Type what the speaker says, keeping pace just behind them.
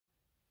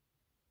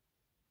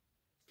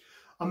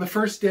On the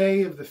first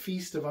day of the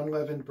Feast of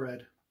Unleavened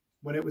Bread,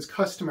 when it was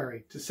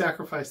customary to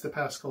sacrifice the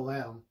Paschal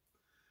lamb,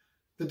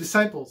 the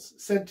disciples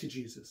said to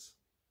Jesus,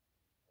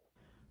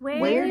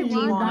 Where do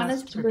you want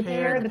us to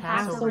prepare the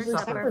Passover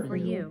supper for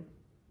you?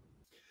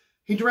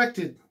 He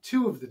directed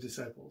 2 of the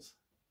disciples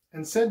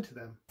and said to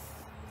them,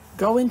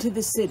 Go into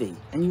the city,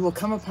 and you will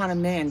come upon a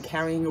man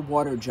carrying a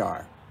water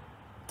jar.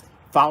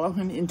 Follow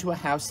him into a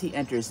house he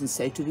enters and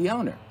say to the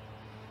owner,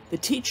 The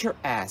teacher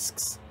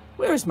asks,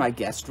 Where is my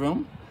guest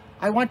room?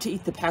 I want to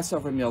eat the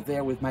Passover meal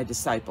there with my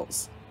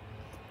disciples.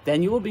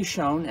 Then you will be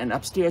shown an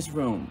upstairs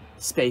room,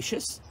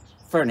 spacious,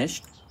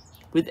 furnished,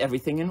 with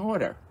everything in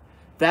order.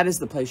 That is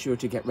the place you are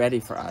to get ready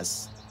for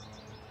us.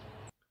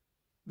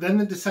 Then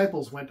the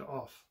disciples went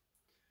off.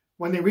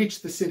 When they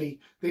reached the city,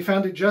 they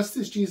found it just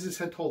as Jesus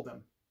had told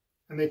them,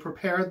 and they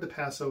prepared the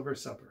Passover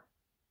supper.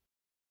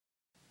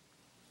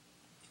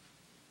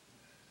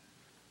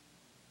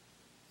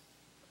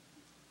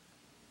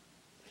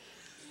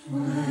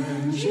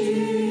 When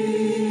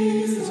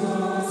Jesus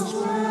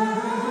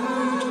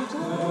wept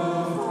the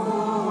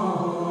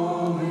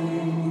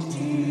falling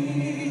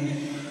deep,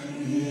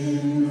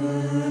 in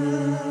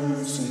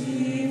mercy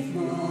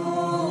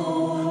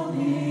flowed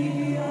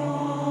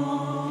beyond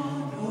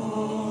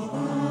all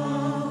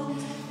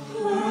bounds.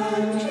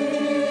 When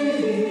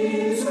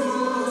Jesus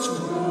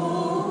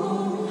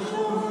rose,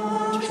 a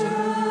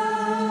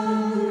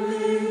trembling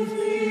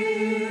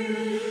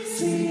fear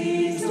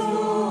seized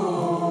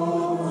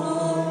all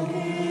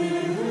the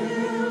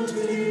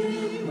guilty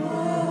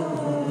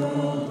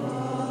world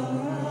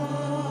around.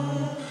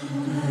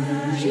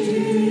 When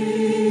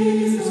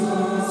Jesus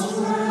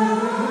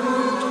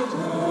wept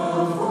the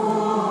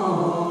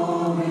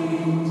falling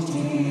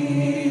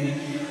deep,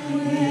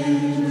 in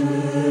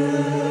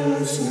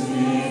mercy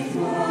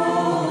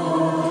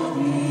flowed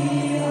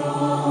beyond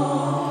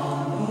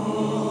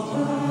all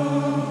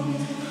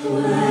bounds.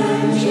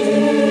 When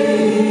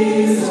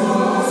Jesus wept the falling deep, Saint Jesus wept the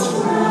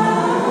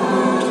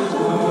falling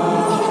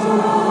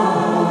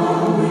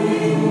deep.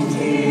 When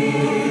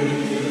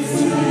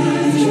Jesus wept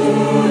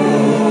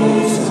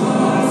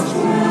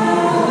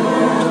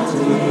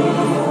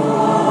the falling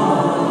deep,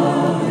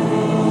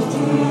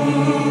 Saint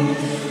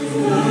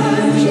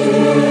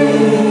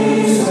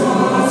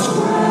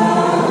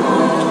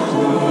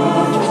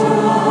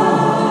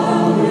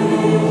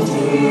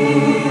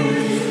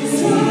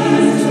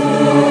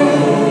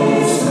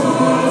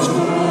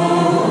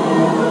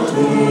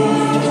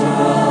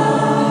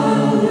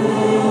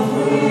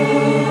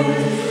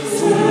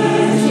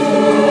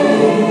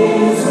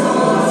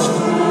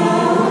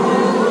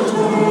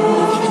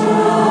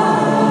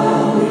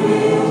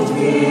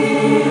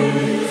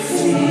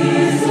Jesus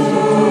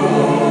wept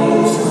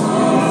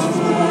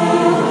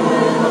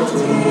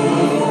the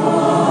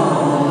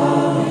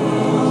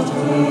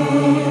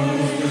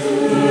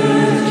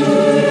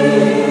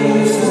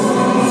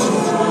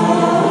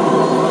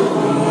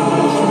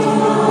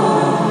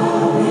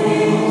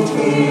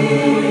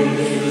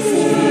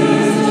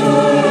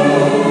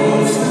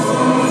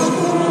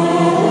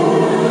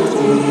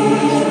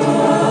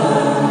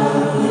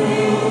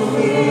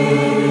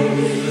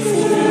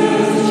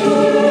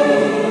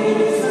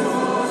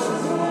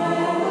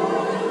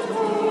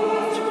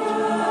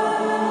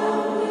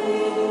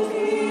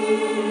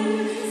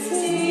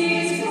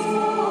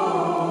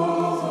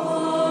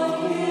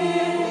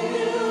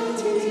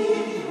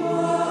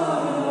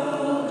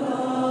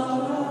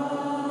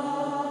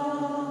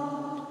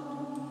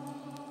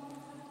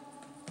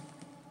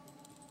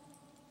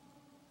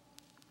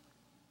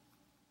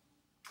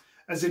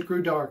As it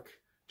grew dark,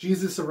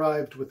 Jesus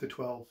arrived with the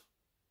 12.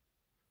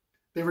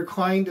 They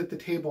reclined at the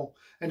table,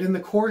 and in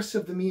the course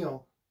of the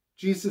meal,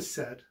 Jesus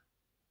said,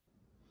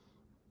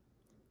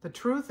 The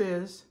truth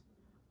is,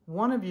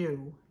 one of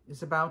you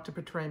is about to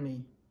betray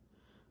me,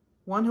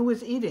 one who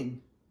is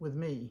eating with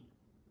me.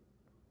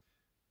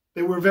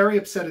 They were very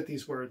upset at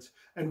these words,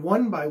 and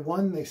one by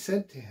one they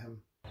said to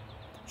him,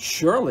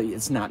 Surely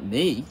it's not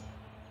me.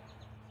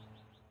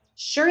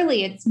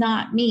 Surely it's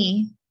not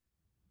me.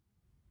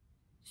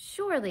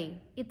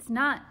 Surely it's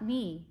not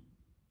me.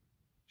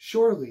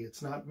 Surely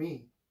it's not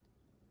me.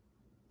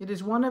 It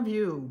is one of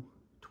you,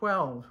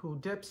 12, who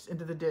dips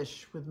into the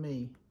dish with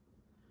me.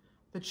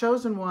 The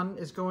chosen one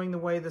is going the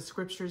way the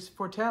scriptures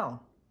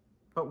foretell,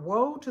 but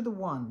woe to the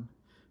one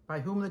by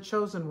whom the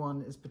chosen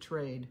one is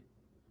betrayed.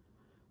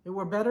 It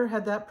were better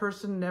had that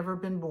person never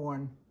been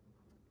born.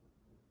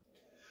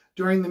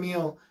 During the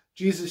meal,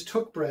 Jesus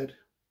took bread,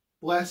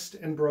 blessed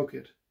and broke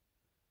it,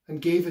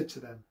 and gave it to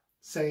them,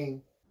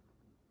 saying,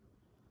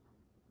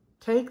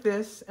 Take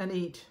this and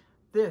eat.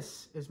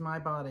 This is my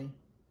body.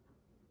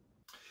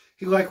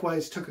 He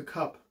likewise took a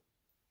cup,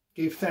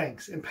 gave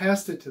thanks, and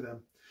passed it to them,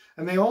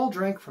 and they all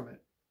drank from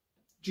it.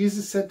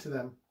 Jesus said to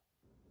them,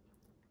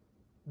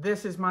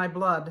 This is my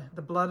blood,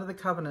 the blood of the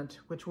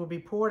covenant, which will be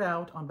poured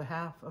out on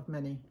behalf of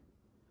many.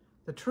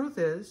 The truth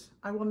is,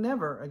 I will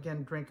never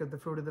again drink of the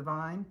fruit of the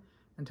vine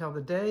until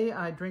the day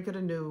I drink it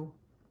anew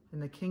in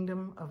the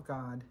kingdom of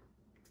God.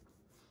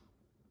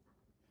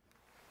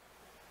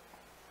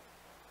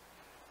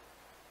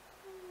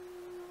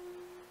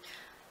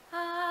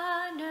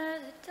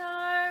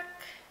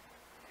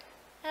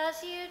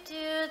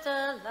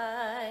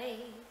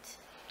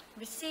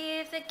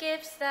 the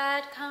gifts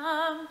that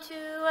come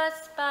to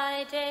us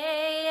by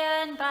day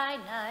and by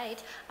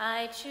night.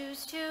 I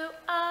choose to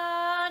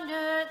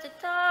honor the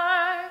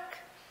dark,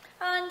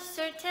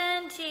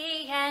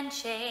 uncertainty and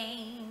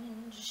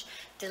change.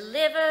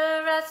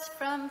 Deliver us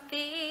from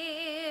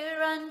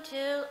fear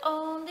until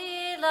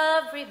only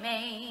love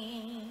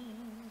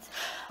remains.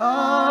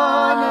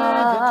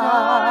 Honor the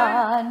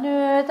dark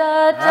Honor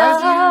the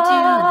as you do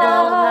the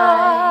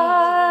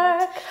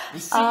light.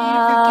 Receive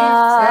the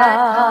gifts that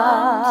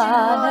come to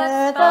us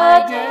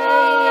by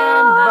day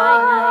and by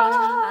night.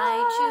 I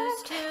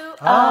choose to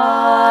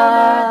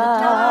Honor the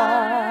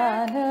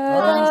dark,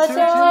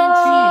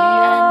 uncertainty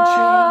and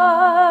change.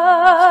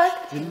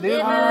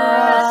 Deliver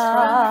us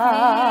from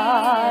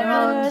fear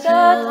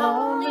until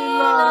only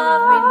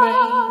love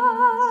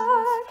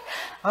remains.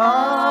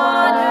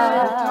 Honor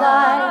the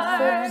dark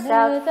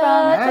out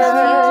from as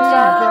you do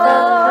the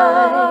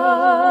light.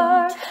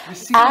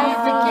 Receive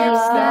the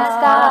gifts that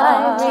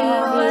come to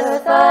us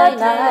by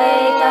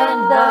day and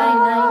by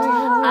night.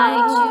 I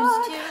choose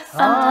to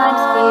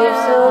Sometimes fear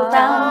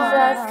surrounds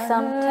us,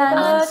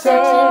 sometimes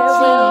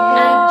uncertainty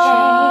and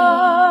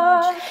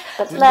change.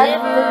 But let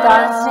the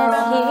darkness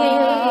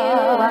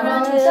heal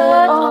until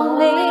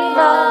only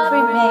love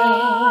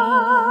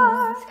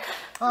remains.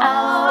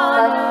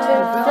 Ask to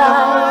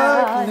fly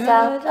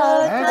out of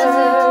darkness.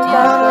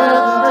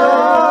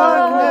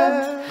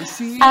 As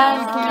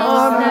the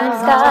eastern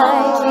sky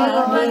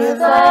reveals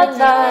the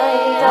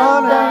light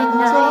of the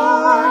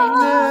night.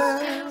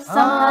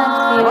 Sometimes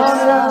fear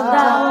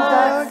surrounds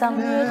us,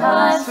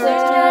 sometimes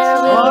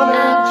weary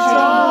and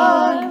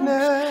change.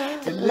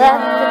 To let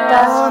the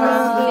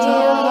darkness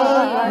heal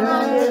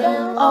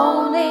until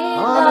only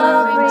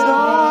love remains.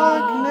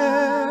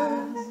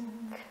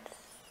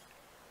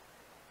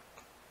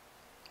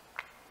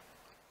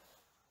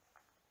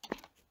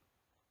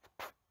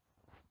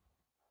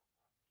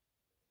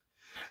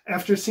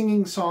 After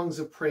singing songs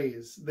of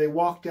praise, they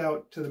walked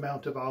out to the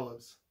Mount of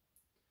Olives.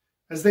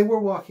 As they were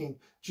walking,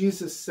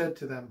 Jesus said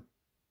to them,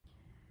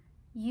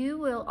 You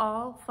will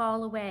all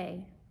fall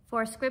away,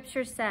 for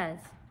Scripture says,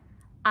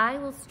 I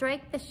will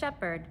strike the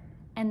shepherd,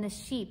 and the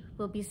sheep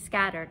will be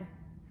scattered.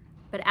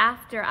 But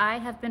after I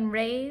have been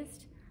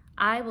raised,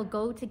 I will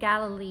go to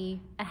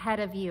Galilee ahead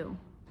of you.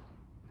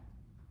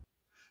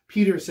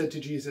 Peter said to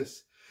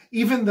Jesus,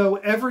 Even though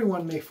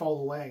everyone may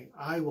fall away,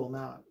 I will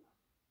not.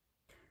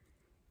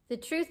 The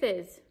truth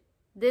is,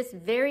 this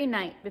very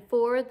night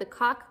before the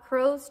cock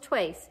crows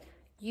twice,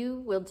 you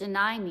will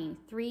deny me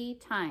 3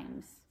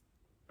 times.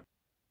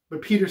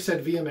 But Peter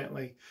said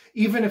vehemently,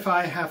 Even if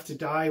I have to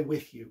die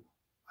with you,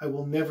 I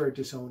will never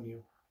disown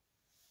you.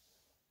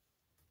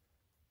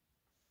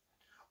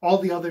 All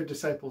the other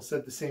disciples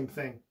said the same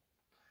thing.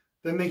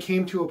 Then they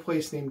came to a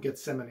place named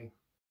Gethsemane.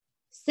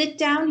 Sit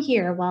down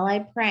here while I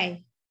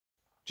pray.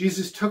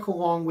 Jesus took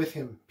along with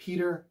him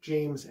Peter,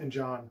 James, and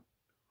John.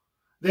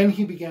 Then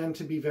he began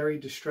to be very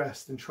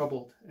distressed and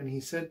troubled, and he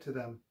said to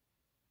them,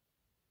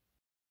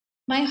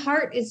 My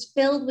heart is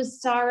filled with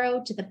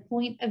sorrow to the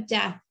point of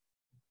death.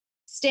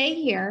 Stay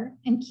here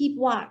and keep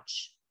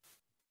watch.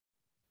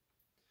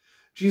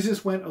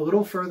 Jesus went a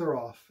little further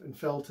off and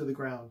fell to the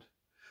ground,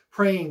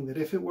 praying that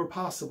if it were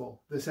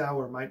possible, this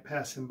hour might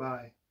pass him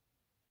by.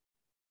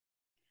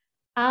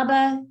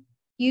 Abba,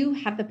 you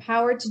have the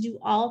power to do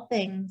all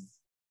things.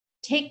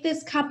 Take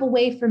this cup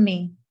away from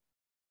me.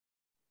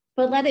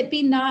 But let it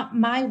be not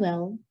my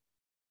will,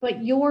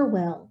 but your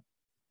will.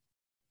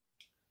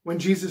 When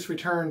Jesus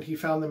returned, he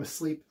found them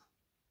asleep.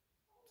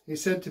 He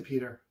said to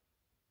Peter,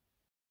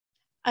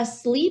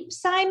 Asleep,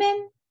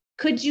 Simon?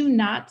 Could you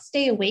not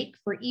stay awake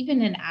for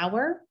even an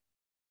hour?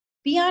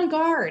 Be on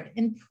guard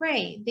and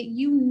pray that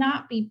you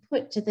not be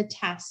put to the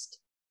test.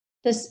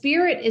 The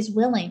spirit is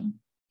willing,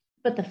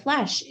 but the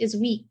flesh is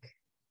weak.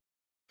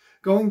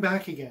 Going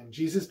back again,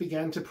 Jesus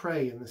began to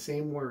pray in the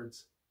same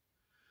words.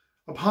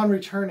 Upon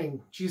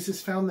returning,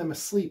 Jesus found them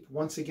asleep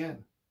once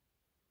again.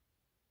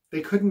 They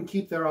couldn't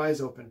keep their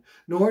eyes open,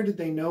 nor did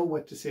they know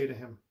what to say to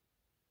him.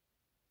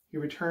 He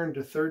returned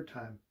a 3rd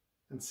time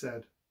and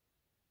said,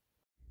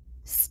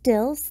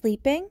 Still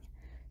sleeping?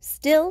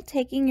 Still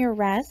taking your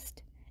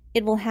rest?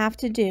 It will have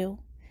to do.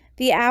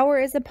 The hour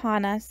is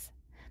upon us.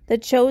 The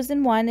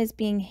chosen one is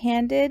being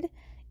handed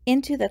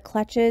into the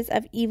clutches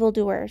of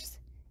evildoers.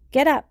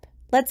 Get up,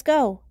 let's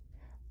go.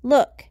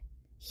 Look,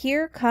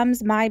 here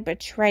comes my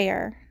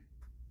betrayer.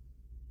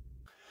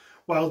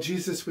 While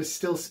Jesus was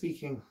still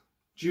speaking,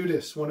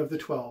 Judas, one of the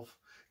 12,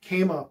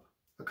 came up,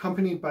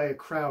 accompanied by a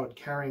crowd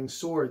carrying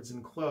swords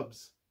and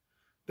clubs.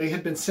 They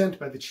had been sent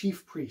by the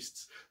chief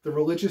priests, the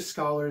religious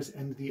scholars,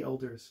 and the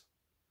elders.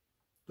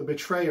 The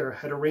betrayer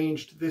had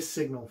arranged this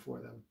signal for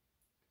them.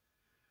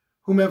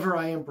 Whomever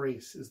I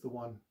embrace is the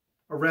one.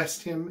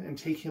 Arrest him and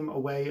take him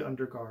away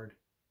under guard.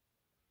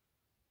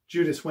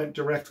 Judas went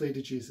directly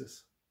to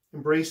Jesus,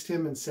 embraced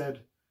him, and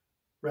said,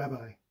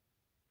 Rabbi.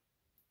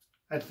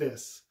 At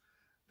this,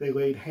 they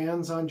laid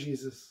hands on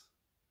Jesus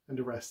and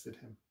arrested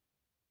him.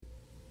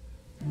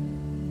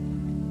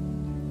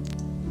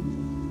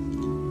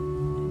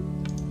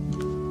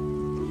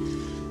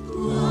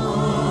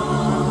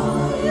 Amen.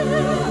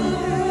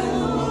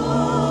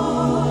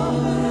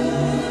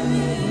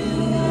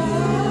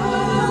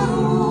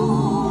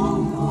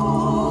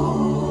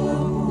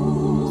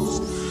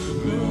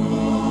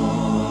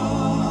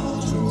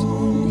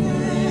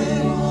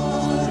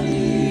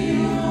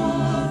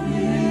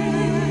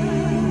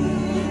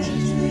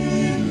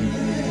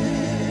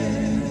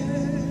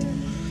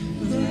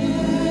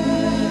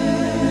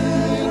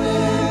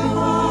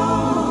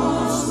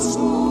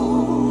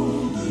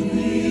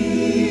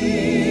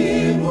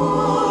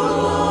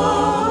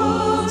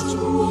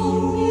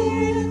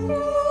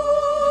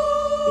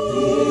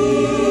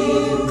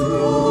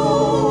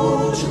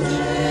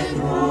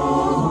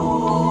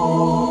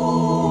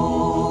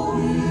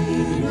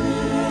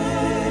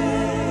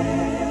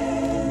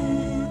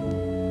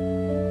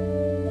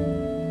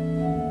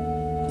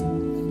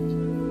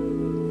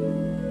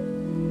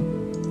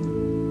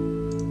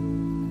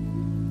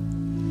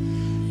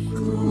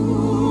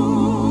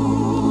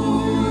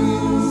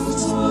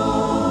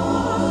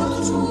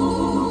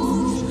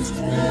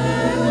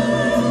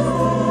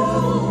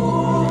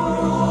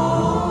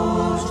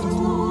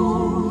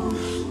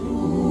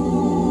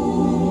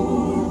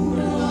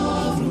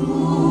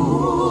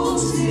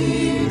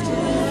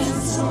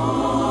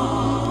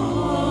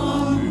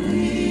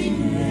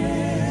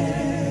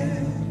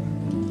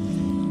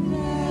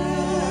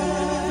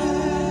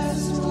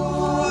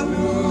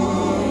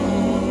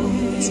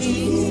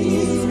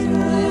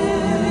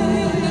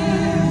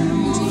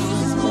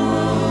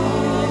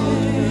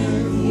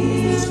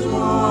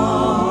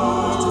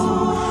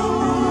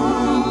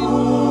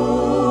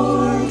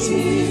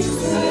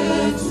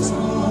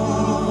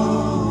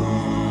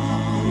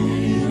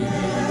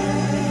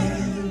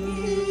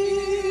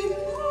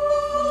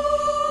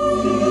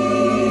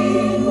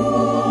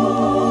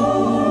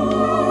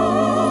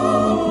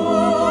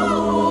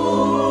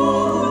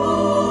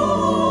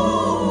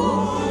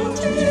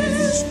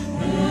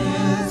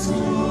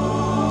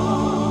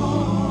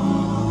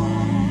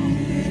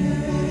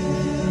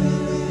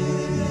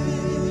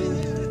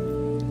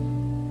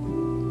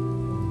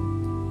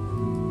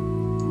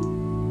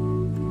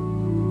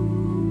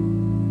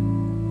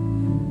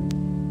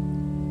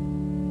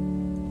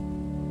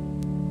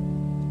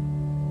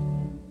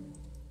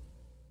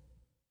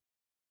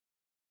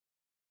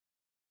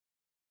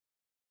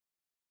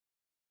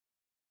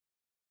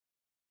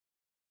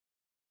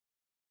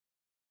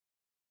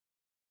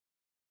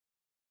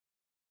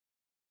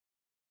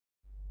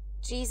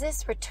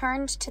 Jesus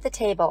returned to the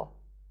table,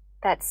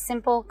 that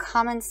simple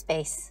common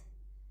space,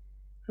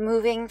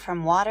 moving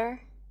from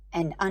water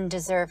and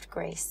undeserved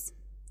grace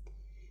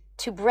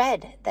to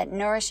bread that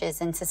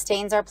nourishes and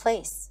sustains our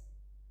place.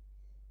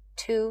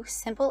 Two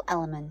simple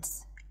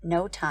elements,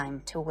 no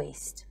time to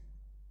waste.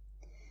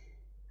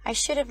 I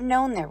should have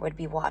known there would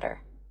be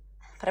water,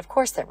 but of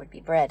course there would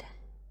be bread.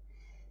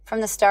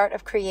 From the start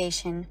of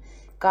creation,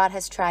 God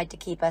has tried to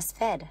keep us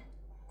fed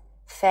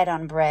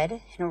on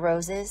bread and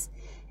roses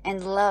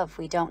and love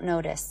we don't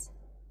notice.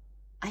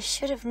 I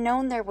should have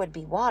known there would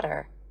be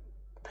water,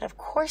 but of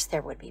course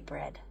there would be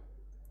bread.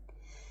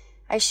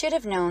 I should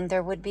have known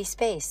there would be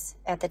space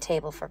at the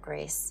table for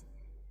grace,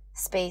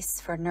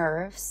 space for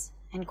nerves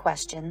and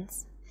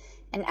questions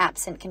and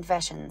absent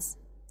confessions,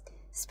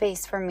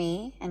 space for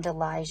me and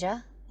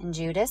Elijah and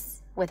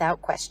Judas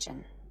without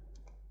question.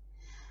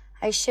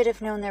 I should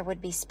have known there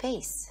would be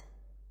space,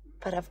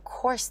 but of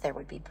course there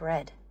would be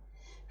bread,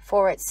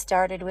 for it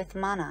started with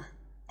manna,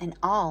 and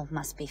all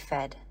must be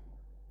fed.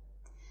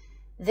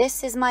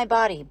 This is my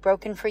body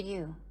broken for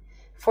you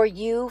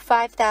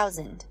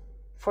 5,000,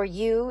 for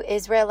you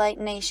Israelite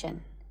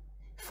nation,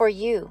 for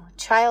you,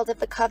 child of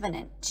the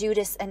covenant,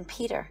 Judas and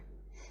Peter.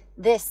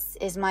 This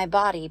is my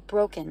body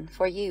broken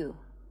for you.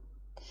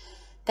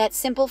 That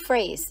simple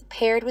phrase,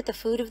 paired with the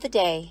food of the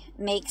day,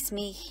 makes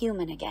me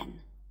human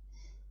again,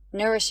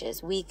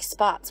 nourishes weak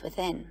spots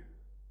within.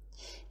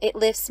 It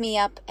lifts me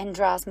up and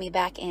draws me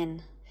back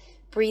in,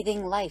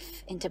 breathing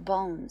life into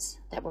bones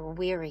that were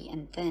weary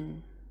and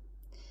thin.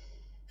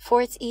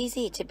 For it's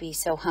easy to be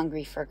so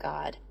hungry for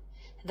God,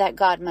 that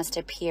God must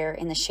appear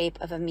in the shape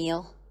of a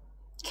meal,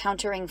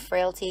 countering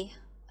frailty,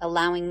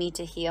 allowing me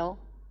to heal.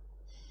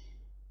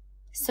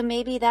 So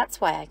maybe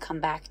that's why I come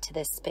back to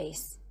this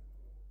space,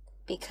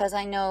 because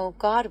I know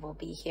God will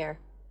be here,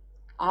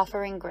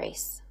 offering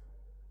grace.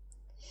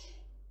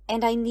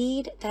 And I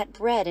need that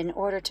bread in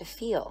order to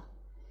feel,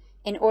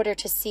 in order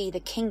to see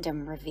the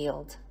kingdom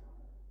revealed.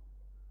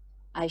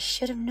 I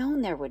should have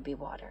known there would be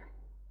water,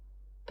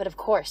 but of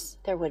course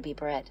there would be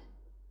bread,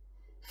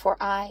 for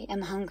I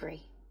am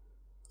hungry,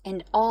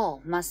 and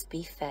all must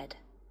be fed.